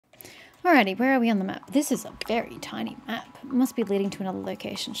Alrighty, where are we on the map? This is a very tiny map. It must be leading to another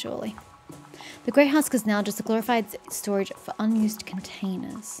location, surely. The Grey Husk is now just a glorified storage for unused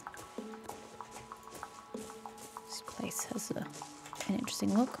containers. This place has an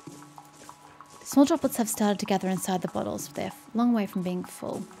interesting look. Small droplets have started to gather inside the bottles. They're a long way from being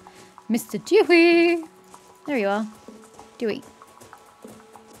full. Mr. Dewey! There you are. Dewey.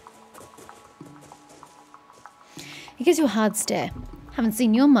 He gives you a hard stare. Haven't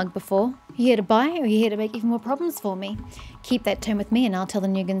seen your mug before. You here to buy, or you here to make even more problems for me? Keep that tone with me and I'll tell the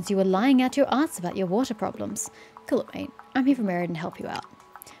Nugans you were lying out your arse about your water problems. Cool it, mate. I'm here for Meriden to help you out.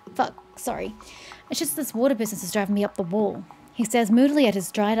 Fuck, sorry. It's just this water business is driving me up the wall. He stares moodily at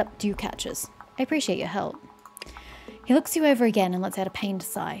his dried up dew catchers. I appreciate your help. He looks you over again and lets out a pained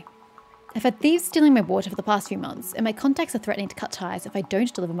sigh. I've had thieves stealing my water for the past few months, and my contacts are threatening to cut ties if I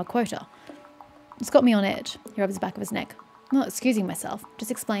don't deliver my quota. It's got me on edge. He rubs the back of his neck. I'm not excusing myself,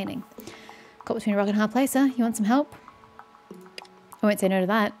 just explaining. Caught between a rock and a hard place, huh? You want some help? I won't say no to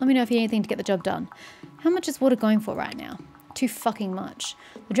that. Let me know if you need anything to get the job done. How much is water going for right now? Too fucking much.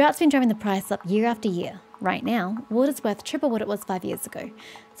 The drought's been driving the price up year after year. Right now, water's worth triple what it was 5 years ago.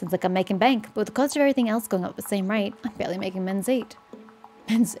 Seems like I'm making bank, but with the cost of everything else going up at the same rate, I'm barely making men's eat.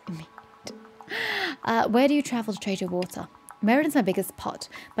 Men's meat. Where do you travel to trade your water? Meriden's my biggest pot,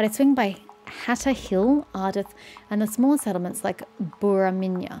 but I swing by Hatter Hill, Ardith, and the smaller settlements like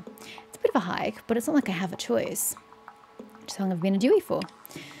Buraminya. It's a bit of a hike, but it's not like I have a choice. Just how long have I been a Dewey for?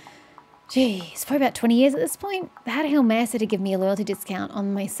 Geez, probably about 20 years at this point. The Hatter Hill mayor said to give me a loyalty discount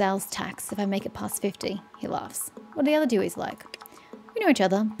on my sales tax if I make it past 50. He laughs. What are the other Deweys like? We know each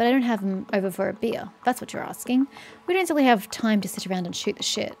other, but I don't have them over for a beer. That's what you're asking. We don't really have time to sit around and shoot the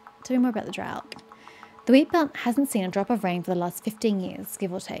shit. Tell me more about the drought. The wheat belt hasn't seen a drop of rain for the last 15 years,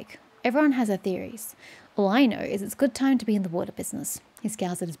 give or take. Everyone has their theories. All I know is it's a good time to be in the water business. He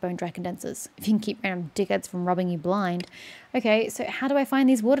scowls at his bone dry condensers. If you can keep random dickheads from robbing you blind. Okay, so how do I find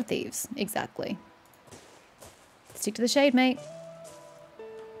these water thieves? Exactly. Stick to the shade, mate.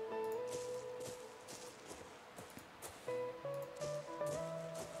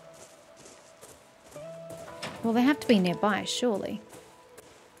 Well, they have to be nearby, surely.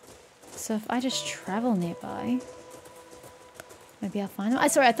 So if I just travel nearby, maybe I'll find them.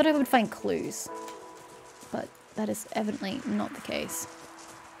 Sorry, I thought I would find clues. But that is evidently not the case.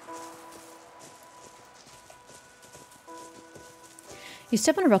 You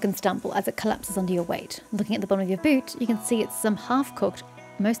step on a rock and stumble as it collapses under your weight. Looking at the bottom of your boot, you can see it's some half-cooked,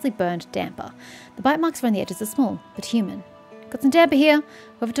 mostly burned damper. The bite marks around the edges are small, but human. Got some damper here.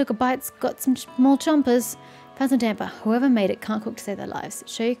 Whoever took a bite's got some small chompers. Found some damper. Whoever made it can't cook to save their lives.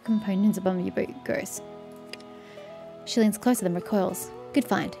 Show your components at the bottom of your boot. Gross. She leans closer than recoils. Good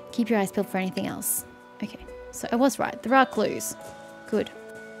find. Keep your eyes peeled for anything else. Okay, so I was right. There are clues. Good.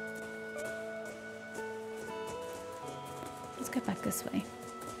 Let's go back this way.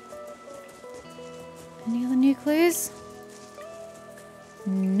 Any other new clues?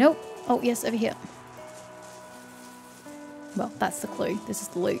 Nope. Oh, yes, over here. Well, that's the clue. This is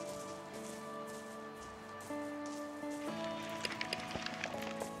the loot.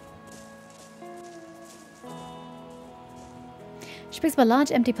 She picks up a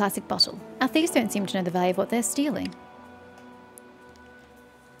large empty plastic bottle. Our thieves don't seem to know the value of what they're stealing.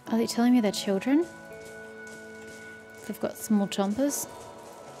 Are they telling me they're children? They've got small chompers.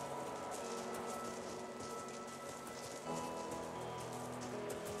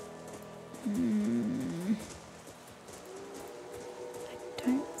 I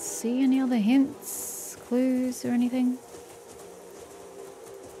don't see any other hints, clues, or anything.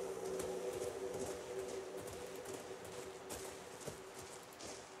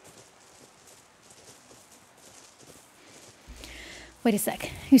 Wait a sec.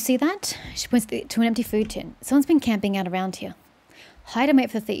 You see that? She points to an empty food tin. Someone's been camping out around here. Hide and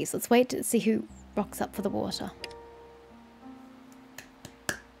wait for the thieves. Let's wait to see who rocks up for the water.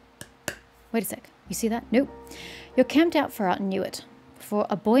 Wait a sec. You see that? Nope. You're camped out far out and knew it. Before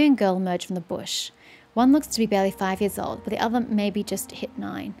a boy and girl emerge from the bush. One looks to be barely 5 years old, but the other maybe just hit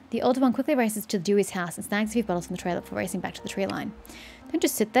 9. The older one quickly races to Dewey's house and snags a few bottles from the trailer before racing back to the tree line. Don't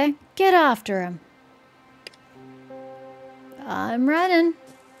just sit there. Get after him. I'm running.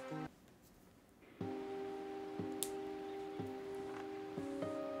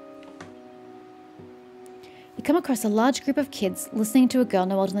 You come across a large group of kids listening to a girl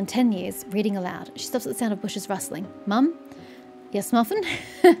no older than 10 years reading aloud. She stops at the sound of bushes rustling. Mum? Yes, Muffin?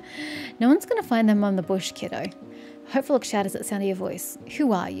 No one's going to find their mum in the bush, kiddo. Hopeful look shatters at the sound of your voice.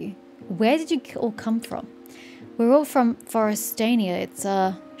 Who are you? Where did you all come from? We're all from Forestania. It's,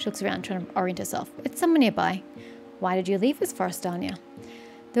 She looks around trying to orient herself. It's somewhere nearby. Why did you leave this Forestania?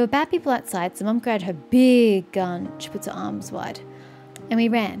 There were bad people outside, so Mum grabbed her big gun. She puts her arms wide. And we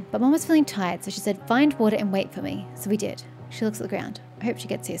ran, but Mum was feeling tired, so she said, find water and wait for me. So we did. She looks at the ground. I hope she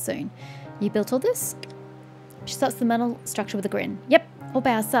gets here soon. You built all this? She stops the metal structure with a grin. Yep, all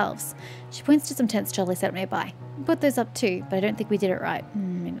by ourselves. She points to some tents Charlie set up nearby. We put those up too, but I don't think we did it right. I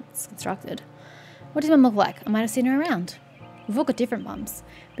mean, it's constructed. What does Mum look like? I might have seen her around. We've all got different mums.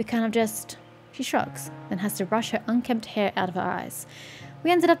 We kind of just... She shrugs, then has to brush her unkempt hair out of her eyes.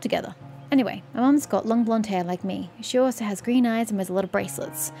 We ended up together. Anyway, my mum's got long blonde hair like me. She also has green eyes and wears a lot of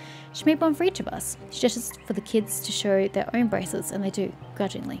bracelets. She made one for each of us. She gestures for the kids to show their own bracelets, and they do,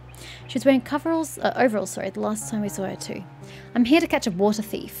 grudgingly. She was wearing overalls, the last time we saw her too. I'm here to catch a water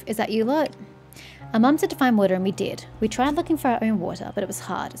thief. Is that you lot? Our mum said to find water, and we did. We tried looking for our own water, but it was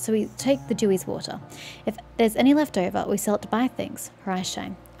hard, so we take the Dewey's water. If there's any left over, we sell it to buy things. Her eyes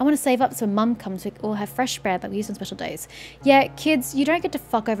shine. I want to save up so when Mum comes, we all have fresh bread like we use on special days. Yeah, kids, you don't get to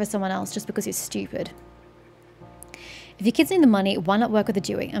fuck over someone else just because you're stupid. If your kids need the money, why not work with the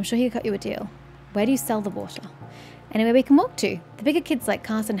Dewey? I'm sure he'll cut you a deal. Where do you sell the water? Anywhere we can walk to. The bigger kids like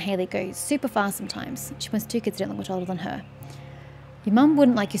Carson and Haley go super fast sometimes. She wants 2 kids who don't look much older than her. Your mum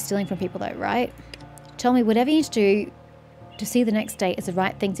wouldn't like you stealing from people though, right? Tell me whatever you need to do to see the next day is the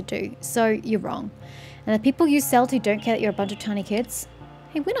right thing to do. So you're wrong. And the people you sell to don't care that you're a bunch of tiny kids?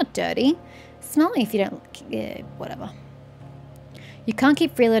 Hey, we're not dirty. Smell me if you don't... Yeah, whatever. You can't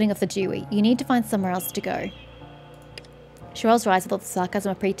keep freeloading off the Dewey. You need to find somewhere else to go. She rolls her eyes with all the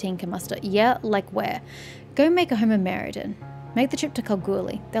sarcasm a preteen can muster. Yeah, like where? Go make a home in Meriden. Make the trip to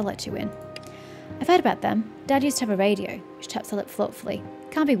Kalgoorlie. They'll let you in. I've heard about them. Dad used to have a radio. She taps her lip thoughtfully.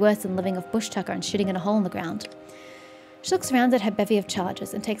 Can't be worse than living off bush tucker and shooting in a hole in the ground. She looks around at her bevy of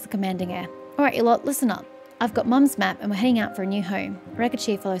charges and takes a commanding air. Alright, you lot, listen up. I've got Mum's map and we're heading out for a new home.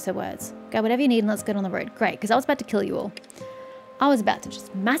 Ricochet follows her words. Go whatever you need and let's get on the road. Great, because I was about to kill you all. I was about to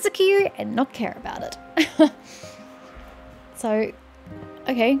just massacre you and not care about it. So,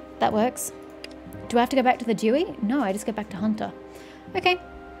 okay, that works. Do I have to go back to the Dewey? No, I just go back to Hunter. Okay,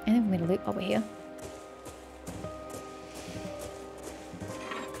 anything for me to loot while we're here?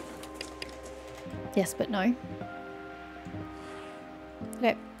 Yes, but no.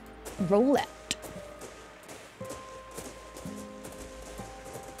 Okay, roll out.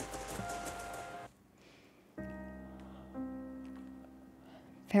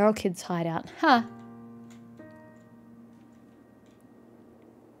 Feral kids hideout. Huh.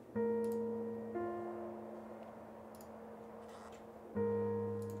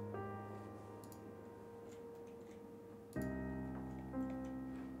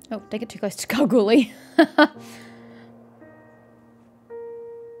 Oh, don't get too close to Kalgoorlie. So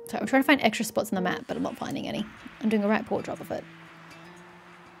I'm trying to find extra spots on the map, but I'm not finding any. I'm doing a right paw drop of it.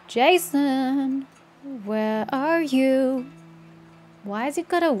 Jason, where are you? Why has he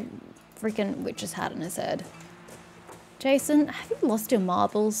got a freaking witch's hat on his head? Jason, have you lost your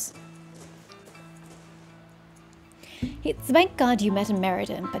marbles? It's the bank guard you met in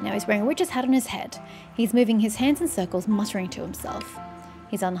Meriden, but now he's wearing a witch's hat on his head. He's moving his hands in circles, muttering to himself.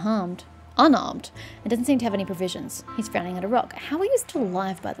 He's unarmed, and doesn't seem to have any provisions. He's frowning at a rock. How are you still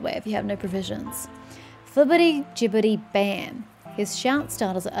alive, by the way, if you have no provisions? Flibbity jibbity bam. His shout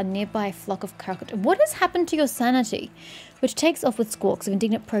startles a nearby flock of cockatoos. What has happened to your sanity? Which takes off with squawks of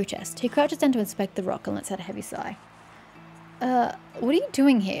indignant protest. He crouches down to inspect the rock and lets out a heavy sigh. What are you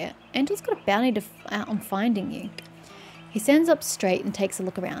doing here? Angel's got a bounty out on finding you. He stands up straight and takes a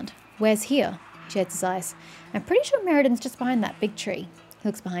look around. Where's here? He shades his eyes. I'm pretty sure Meriden's just behind that big tree. He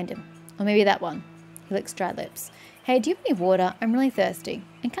looks behind him. Or maybe that one. He licks dry lips. Hey, do you have any water? I'm really thirsty.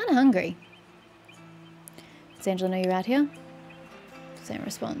 And kind of hungry. Does Angela know you're out here? Sam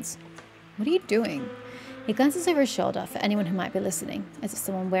responds. What are you doing? He glances over his shoulder for anyone who might be listening, as if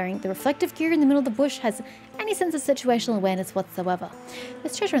someone wearing the reflective gear in the middle of the bush has any sense of situational awareness whatsoever.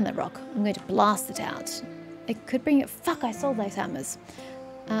 There's treasure in that rock. I'm going to blast it out. It could bring you... Fuck, I sold those hammers.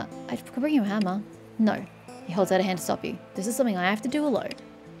 I could bring you a hammer. No. He holds out a hand to stop you. This is something I have to do alone.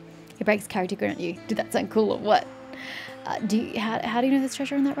 He breaks character grin at you. Did that sound cool or what? How do you know there's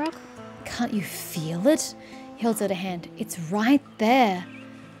treasure in that rock? Can't you feel it? He holds out a hand. It's right there.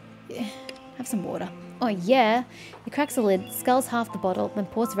 Have some water. Oh yeah. He cracks the lid, sculls half the bottle, then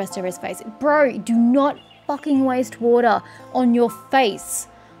pours the rest over his face. Bro, do not fucking waste water on your face.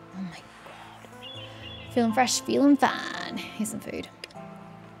 Oh my god. Feeling fresh, feeling fine. Here's some food.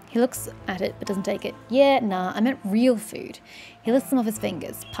 He looks at it but doesn't take it. Yeah, nah, I meant real food. He lists them off his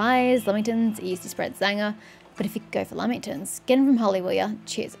fingers. Pies, lamingtons, he used to spread zanger. But if you could go for lamingtons, get him from Holly, will ya?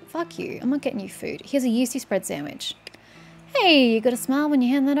 Cheers. Fuck you, I'm not getting you food. Here's a yeasty spread sandwich. Hey, you got a smile when you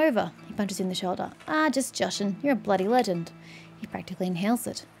hand that over. He punches you in the shoulder. Ah, just joshin'. You're a bloody legend. He practically inhales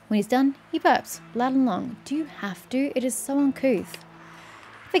it. When he's done, he burps, loud and long. Do you have to? It is so uncouth.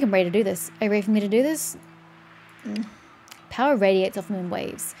 I think I'm ready to do this. Are you ready for me to do this? Power radiates off him in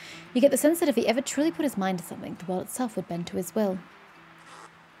waves. You get the sense that if he ever truly put his mind to something, the world itself would bend to his will.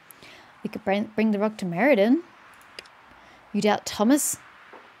 We could bring the rock to Meriden. You doubt Thomas?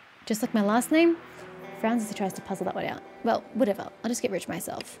 Just like my last name? Frowns as he tries to puzzle that one out. Well, whatever. I'll just get rich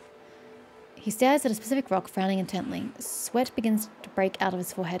myself. He stares at a specific rock, frowning intently. Sweat begins to break out of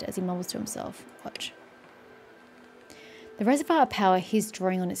his forehead as he mumbles to himself. Watch. The reservoir of power he's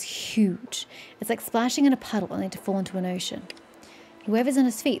drawing on is huge. It's like splashing in a puddle only to fall into an ocean. He wavers on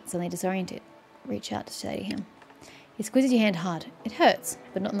his feet, suddenly disoriented. Reach out to steady him. He squeezes your hand hard. It hurts,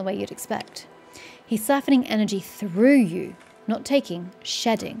 but not in the way you'd expect. He's siphoning energy through you. Not taking,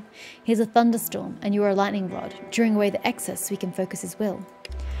 shedding. He's a thunderstorm, and you are a lightning rod, drawing away the excess so he can focus his will.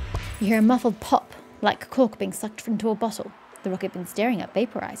 You hear a muffled pop, like cork being sucked into a bottle. The rock you've been staring at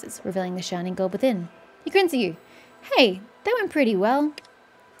vaporizes, revealing the shining gold within. He grins at you. Hey, that went pretty well.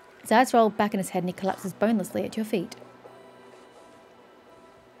 His eyes roll back in his head and he collapses bonelessly at your feet.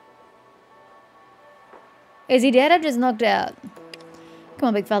 Is he dead or just knocked out? Come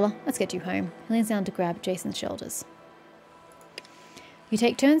on, big fella, let's get you home. He leans down to grab Jason's shoulders. You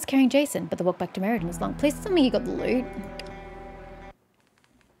take turns carrying Jason, but the walk back to Meriden is long. Please tell me you got the loot.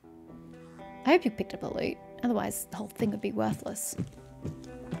 I hope you picked up the loot, otherwise the whole thing would be worthless.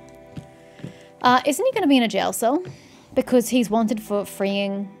 Isn't he going to be in a jail cell? Because he's wanted for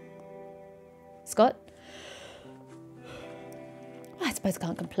freeing Scott? Well, I suppose I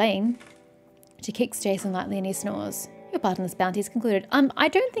can't complain. She kicks Jason lightly and he snores. Your part in this bounty is concluded. I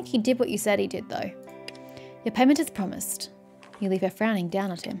don't think he did what you said he did, though. Your payment is promised. You leave her frowning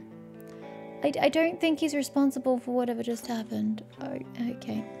down at him. I don't think he's responsible for whatever just happened. Oh,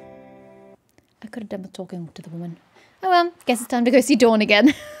 okay. I could have done with talking to the woman. Oh well, guess it's time to go see Dawn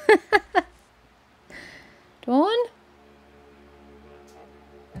again. Dawn?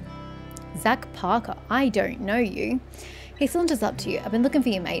 Zach Parker, I don't know you. He saunters up to you. I've been looking for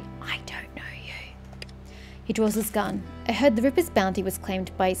you, mate. I don't know you. He draws his gun. I heard the Ripper's bounty was claimed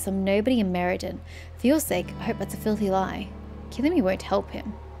by some nobody in Meriden. For your sake, I hope that's a filthy lie. Killing me won't help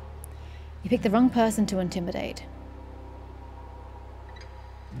him. You picked the wrong person to intimidate.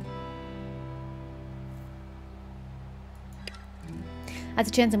 That's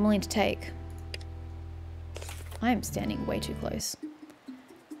a chance I'm willing to take. I am standing way too close.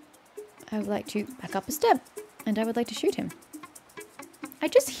 I would like to back up a step, and I would like to shoot him. I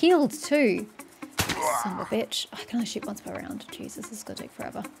just healed too. Son of a bitch. Oh, I can only shoot once per round. Jesus, this is gonna take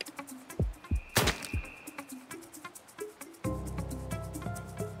forever.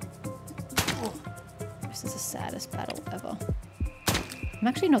 This is the saddest battle ever. I'm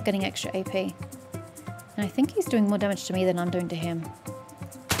actually not getting extra AP. And I think he's doing more damage to me than I'm doing to him.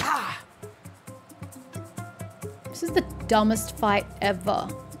 This is the dumbest fight ever.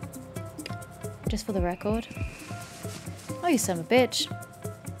 Just for the record. Oh, you son of a bitch.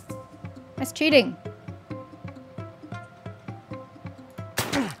 That's cheating.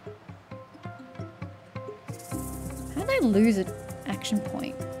 How did I lose an action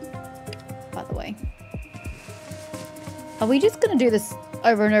point? By the way. Are we just gonna do this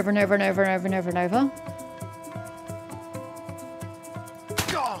over and over and over and over and over and over and over?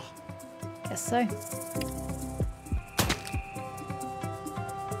 Guess so.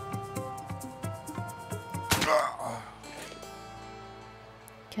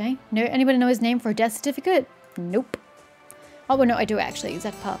 Okay. No, anybody know his name for a death certificate? Nope. Oh, well, no, I do actually.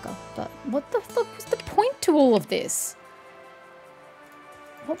 Zach Parker. But what the fuck was the point to all of this?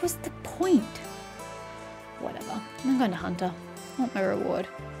 What was the point? Whatever. I'm going to Hunter. I want my reward.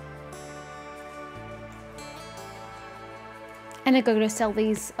 And I gotta sell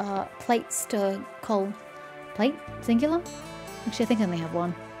these plates to Cole. Plate? Singular? Actually, I think I only have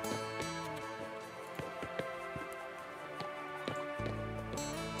one.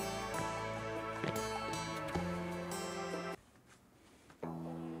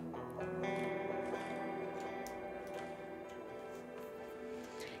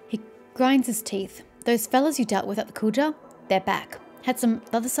 He grinds his teeth. Those fellas you dealt with at the Kuja, they're back. Had some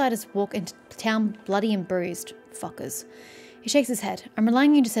other-siders walk into town bloody and bruised. Fuckers. He shakes his head. I'm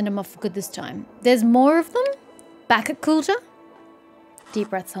relying on you to send him off for good this time. There's more of them? Back at Kulja? Deep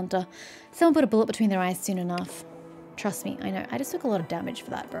breaths, Hunter. Someone put a bullet between their eyes soon enough. Trust me, I know. I just took a lot of damage for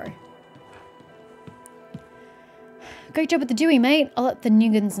that, bro. Great job with the Dewey, mate. I'll let the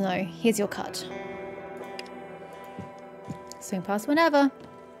Nugans know. Here's your cut. Swing past whenever.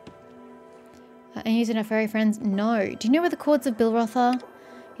 And using our fairy friends? No. Do you know where the cords of Bilroth are?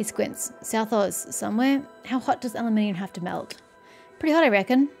 He squints. South Oz, somewhere? How hot does aluminium have to melt? Pretty hot, I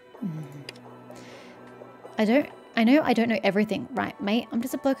reckon. I know I don't know everything, right, mate? I'm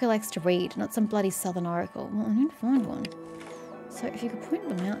just a bloke who likes to read, not some bloody southern oracle. Well, I need to find one. So if you could point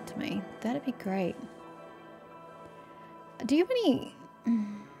them out to me, that'd be great. Do you have any...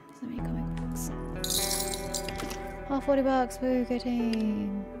 so many comic books. Oh, $40, woo, go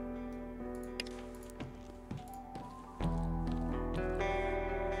team.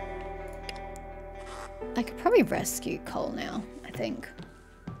 I could probably rescue Cole now, I think.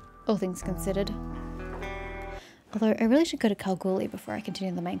 All things considered. Although I really should go to Kalgoorlie before I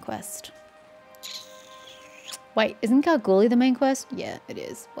continue the main quest. Wait, isn't Kalgoorlie the main quest? Yeah, it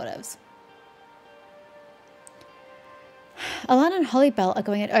is. Whatevs. Alana and Hollybell are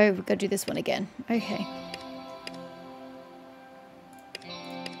going at... Oh, we've got to do this one again. Okay.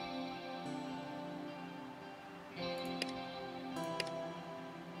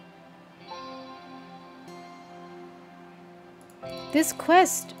 This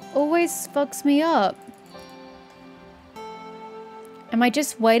quest always fucks me up. Am I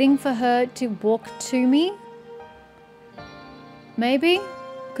just waiting for her to walk to me? Maybe?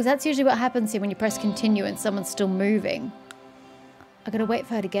 Because that's usually what happens here when you press continue and someone's still moving. I gotta wait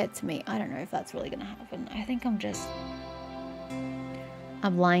for her to get to me. I don't know if that's really gonna happen. I think I'm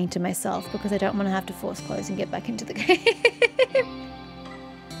lying to myself because I don't want to have to force close and get back into the game.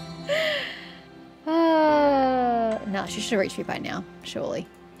 No, she should have reached me by now, surely.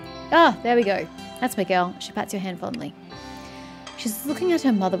 Ah, there we go. That's my girl. She pats your hand fondly. She's looking at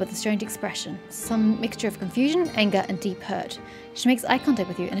her mother with a strange expression, some mixture of confusion, anger, and deep hurt. She makes eye contact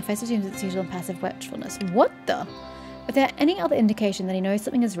with you, and her face assumes its usual passive watchfulness. What the? Without any other indication that he knows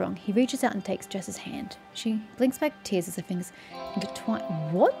something is wrong, he reaches out and takes Jess's hand. She blinks back tears as her fingers intertwine.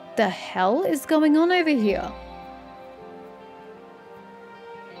 What the hell is going on over here?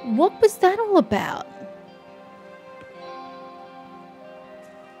 What was that all about?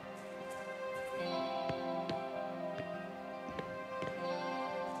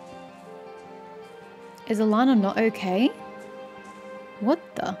 Is Alana not okay? What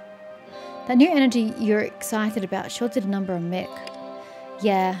the? That new energy you're excited about shorted a number on Mick.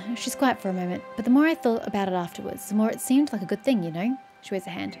 Yeah, she's quiet for a moment, but the more I thought about it afterwards, the more it seemed like a good thing, you know? She waves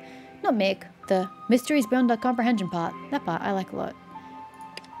her hand. Not Mick, the mysteries beyond our comprehension part. That part I like a lot.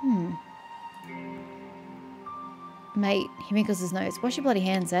 Mate, he wrinkles his nose. Wash your bloody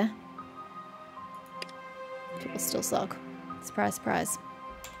hands, eh? People still suck. Surprise, surprise.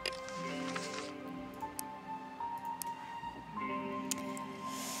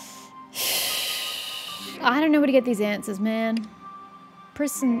 I don't know where to get these answers, man.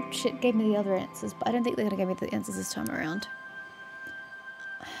 Prison shit gave me the other answers, but I don't think they're gonna give me the answers this time around.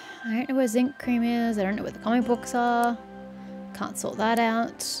 I don't know where zinc cream is. I don't know where the comic books are. Can't sort that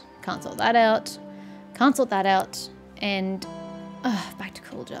out. Can't sort that out. Can't sort that out. And back to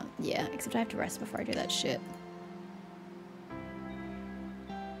Coolja. Yeah, except I have to rest before I do that shit.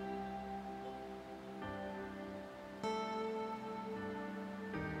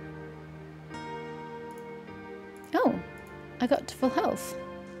 Oh, I got to full health.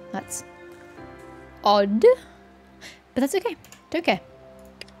 That's odd, but that's okay. Don't care.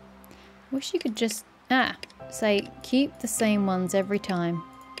 Wish you could just say keep the same ones every time.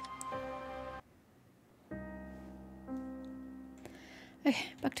 Okay,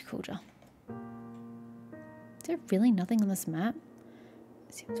 back to Coolja. Is there really nothing on this map?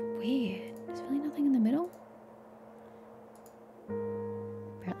 It seems weird. There's really nothing in the middle?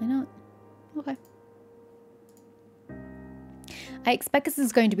 Apparently not. Okay. I expect this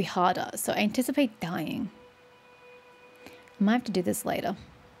is going to be harder, so I anticipate dying. I might have to do this later.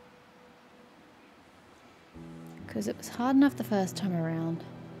 Because it was hard enough the first time around.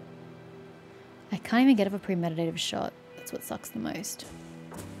 I can't even get up a premeditative shot. That's what sucks the most.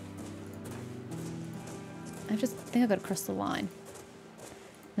 I just think I've got to cross the line.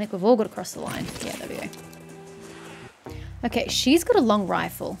 I think we've all got to cross the line. Yeah, there we go. Okay, she's got a long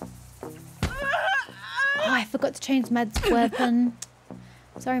rifle. Oh, I forgot to change Mad's weapon.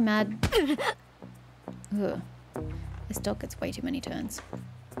 Sorry, Mad. Ugh. This dog gets way too many turns.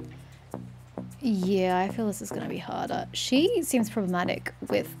 Yeah, I feel this is going to be harder. She seems problematic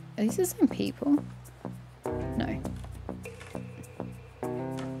with... Are these the same people? No.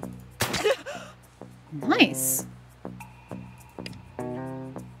 Nice.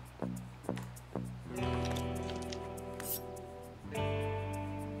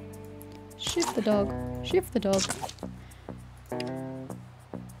 Shift the dog. Shift the dog.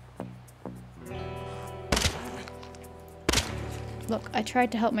 Look, I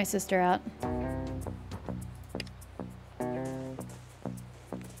tried to help my sister out.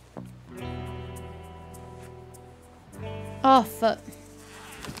 Oh, fuck.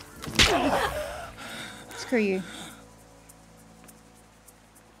 Screw you.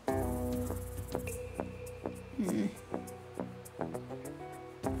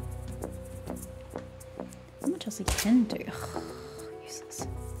 How much else he can do? Ugh, useless.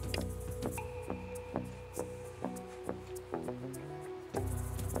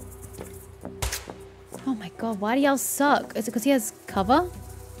 Oh my god, why do y'all suck? Is it because he has cover?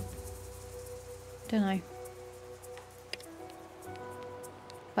 Don't know.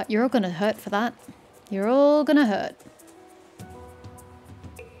 But you're all gonna hurt for that. You're all gonna hurt.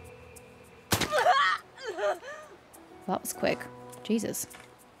 That was quick. Jesus.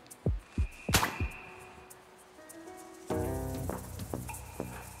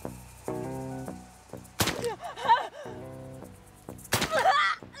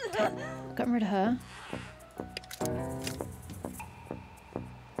 Gotten rid of her.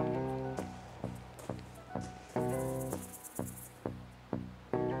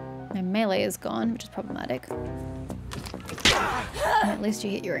 My melee is gone, which is problematic. At least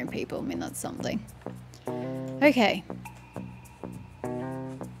you hit your own people. I mean, that's something. Okay.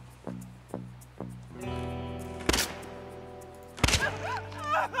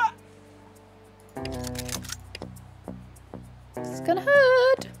 It's gonna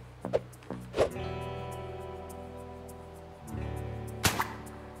hurt.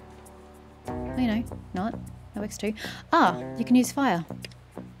 You know, not. No X2. Ah, you can use fire.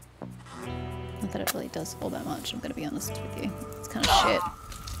 Not that it really does all that much, I'm gonna be honest with you. It's kind of shit.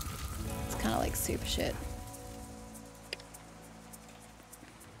 It's kind of like super shit.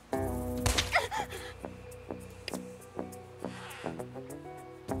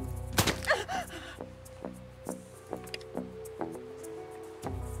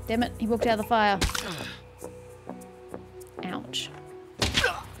 Damn it, he walked out of the fire. Ouch.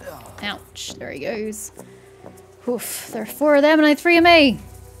 Ouch, there he goes. Oof, there are 4 of them and 3 of me.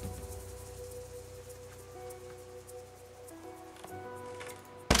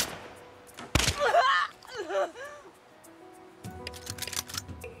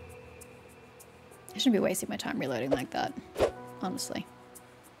 I shouldn't be wasting my time reloading like that, honestly.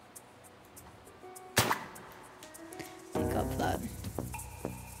 Thank God for that.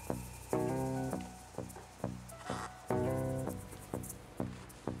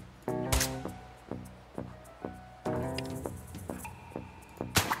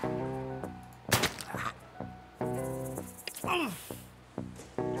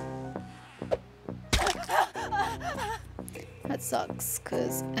 That sucks,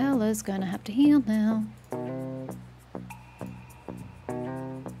 because Ella's gonna have to heal now.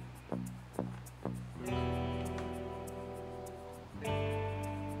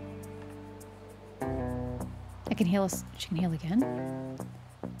 I can heal us. She can heal again.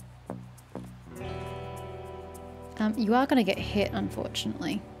 You are gonna get hit,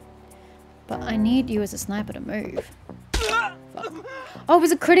 unfortunately. But I need you as a sniper to move. Fuck. Oh,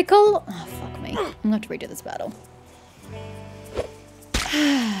 was it critical? Oh, fuck me. I'm gonna have to redo this battle.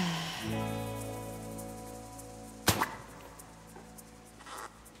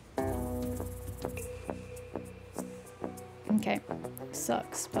 Okay.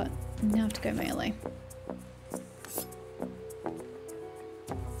 Sucks, but now I have to go melee.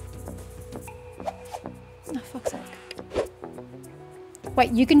 Oh, fuck's sake.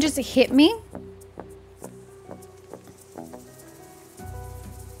 Wait, you can just hit me?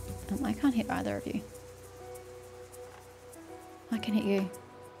 I can't hit either of you. I can hit you.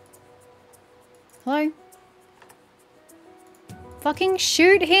 Hello? Fucking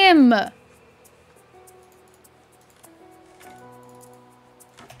shoot him!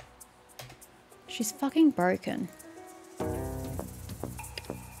 She's fucking broken.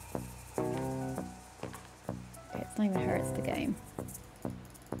 Okay, it's not even her, it's the game.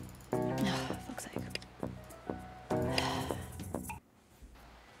 Oh, fuck's sake.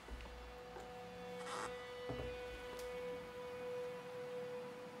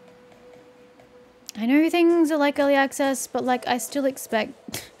 I know things are like early access, but like I still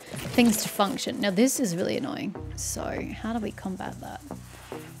expect things to function. Now this is really annoying. So how do we combat that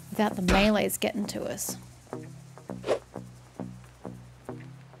without the melees getting to us?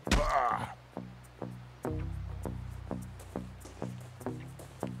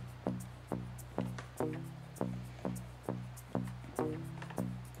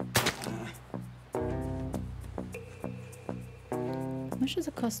 How much does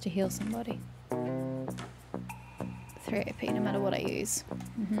it cost to heal somebody? 3 AP no matter what I use.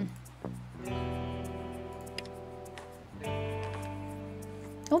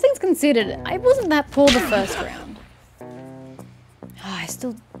 All things considered, I wasn't that poor the first round. Oh, I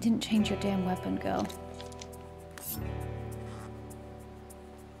still didn't change your damn weapon, girl.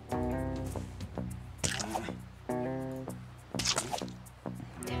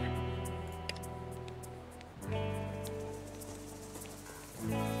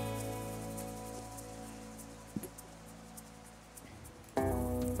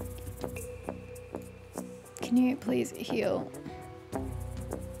 Can you please heal?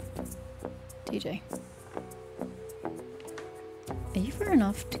 DJ. Are you fair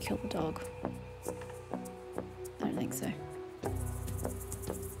enough to kill the dog? I don't think so.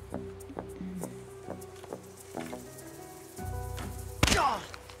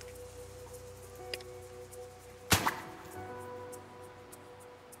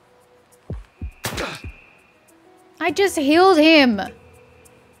 I just healed him.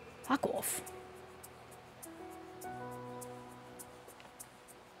 Fuck off.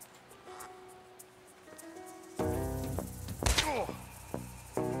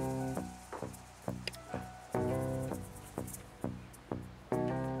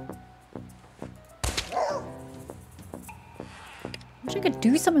 Wish I could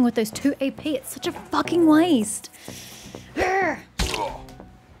do something with those 2 AP. It's such a fucking waste. Yeah,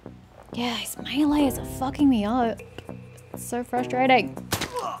 his melees are fucking me up. It's so frustrating.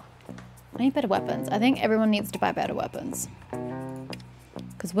 I need better weapons. I think everyone needs to buy better weapons.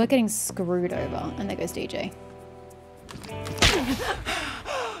 Because we're getting screwed over. And there goes DJ.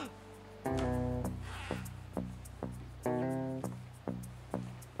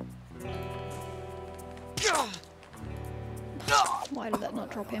 Why did that not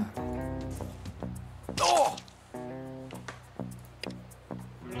drop him?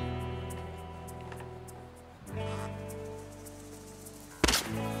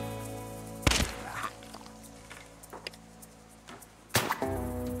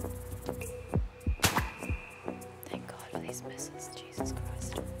 Thank God for these misses. Jesus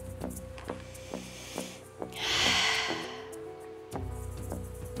Christ.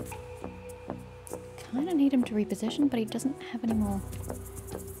 Kinda need him to reposition, but he doesn't have any more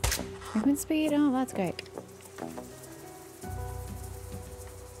movement speed. Oh, that's great.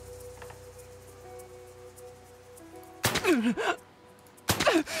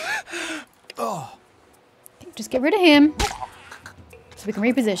 Oh. Just get rid of him so we can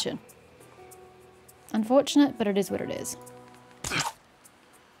reposition. Unfortunate, but it is what it is.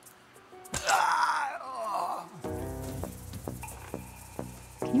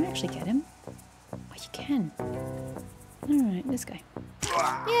 Can you actually get him? Oh, you can. No, this guy.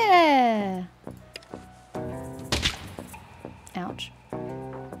 Yeah! Ouch.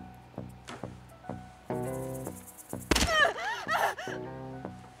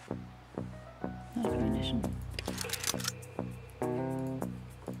 Not a ammunition.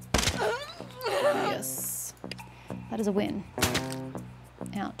 Yes. That is a win.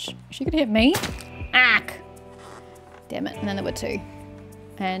 Ouch. She could hit me? Ack! Damn it. And then there were 2.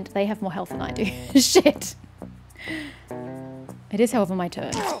 And they have more health than I do. Shit. It is, however, my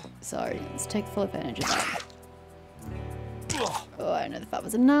turn. So let's take full advantage of that. Oh, I don't know if that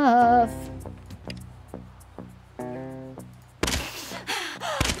was enough.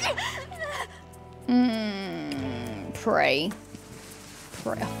 Pray.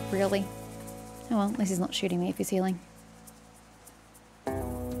 Pray. Really? Oh well, at least he's not shooting me if he's healing.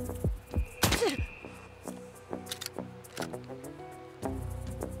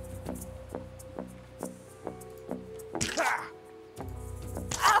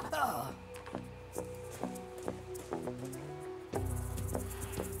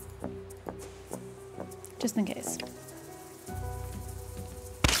 Just in case.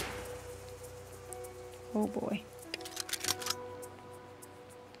 Oh boy.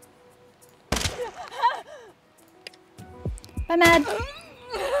 Bye, Mad.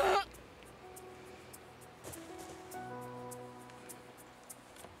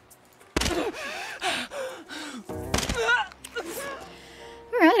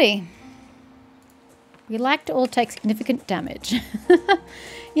 Alrighty. You like to all take significant damage.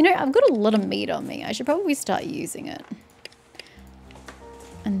 You know, I've got a lot of meat on me. I should probably start using it.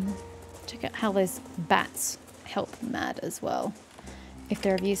 And check out how those bats help Mad as well, if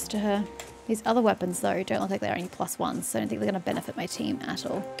they're of use to her. These other weapons, though, don't look like they're only +1s, so I don't think they're going to benefit my team at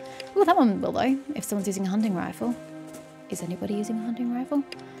all. Oh, that one will, though, if someone's using a hunting rifle. Is anybody using a hunting rifle?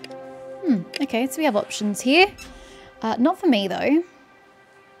 Okay, so we have options here. Not for me, though.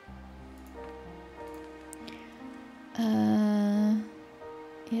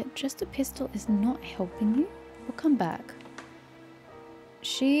 Yeah, just a pistol is not helping you. We'll come back.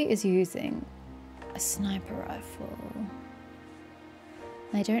 She is using a sniper rifle.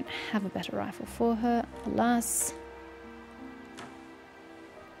 I don't have a better rifle for her, alas.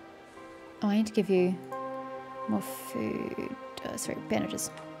 Oh, I need to give you more food. Sorry,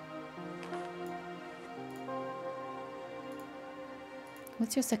 bandages.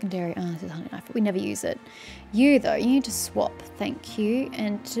 What's your secondary? Oh, this is a hunting rifle. We never use it. You, though, you need to swap. Thank you.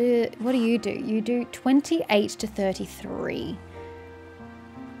 And what do? You do 28 to 33.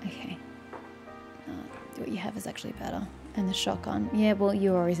 Okay. what you have is actually better. And the shotgun. Yeah, well,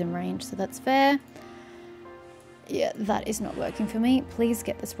 you're always in range, so that's fair. Yeah, that is not working for me. Please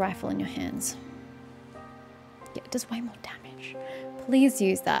get this rifle in your hands. Yeah, it does way more damage. Please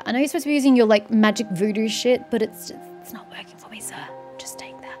use that. I know you're supposed to be using your, like, magic voodoo shit, but it's not working for me, sir. Just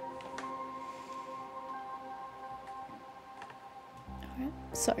take that. Alright,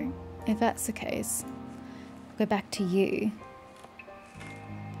 so, if that's the case, I'll go back to you.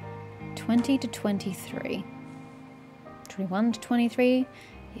 20 to 23. 21 to 23.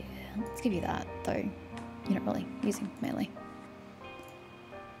 Yeah, let's give you that, though. You're not really using melee.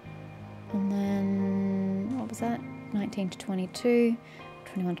 And then, what was that? 19 to 22,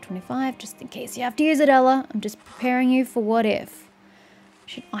 21 to 25, just in case you have to use it, Ella. I'm just preparing you for what if.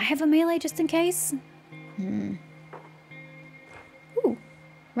 Should I have a melee just in case? Ooh.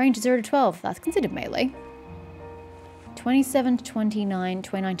 Range 0 to 12, that's considered melee. 27 to 29,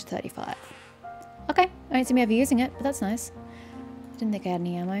 29 to 35. Okay, I don't see me ever using it, but that's nice. Didn't think I had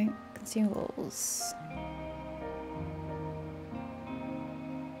any ammo. Consumables.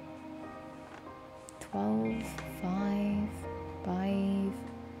 12, 5, 5,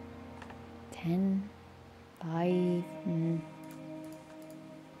 10, 5.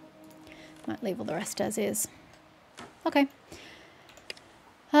 Might leave all the rest as is. Okay.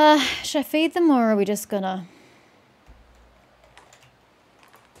 Should I feed them or are we just gonna...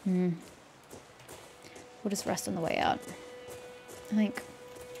 We'll just rest on the way out, I think.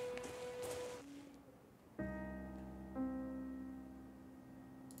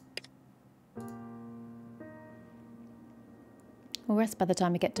 We'll rest by the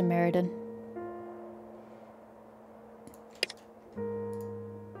time we get to Meriden.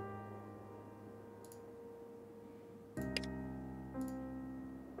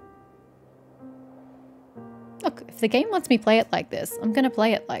 Look, if the game lets me play it like this, I'm gonna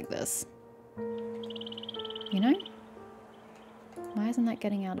play it like this. You know? Why isn't that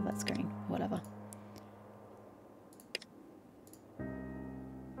getting out of that screen? Whatever.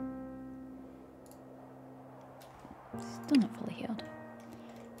 Still not fully healed.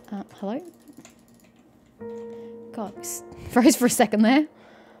 Hello? God, froze for a second there.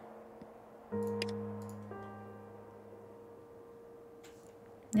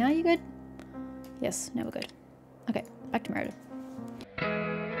 Now you good? Yes, now we're good. Okay, back to Meriden.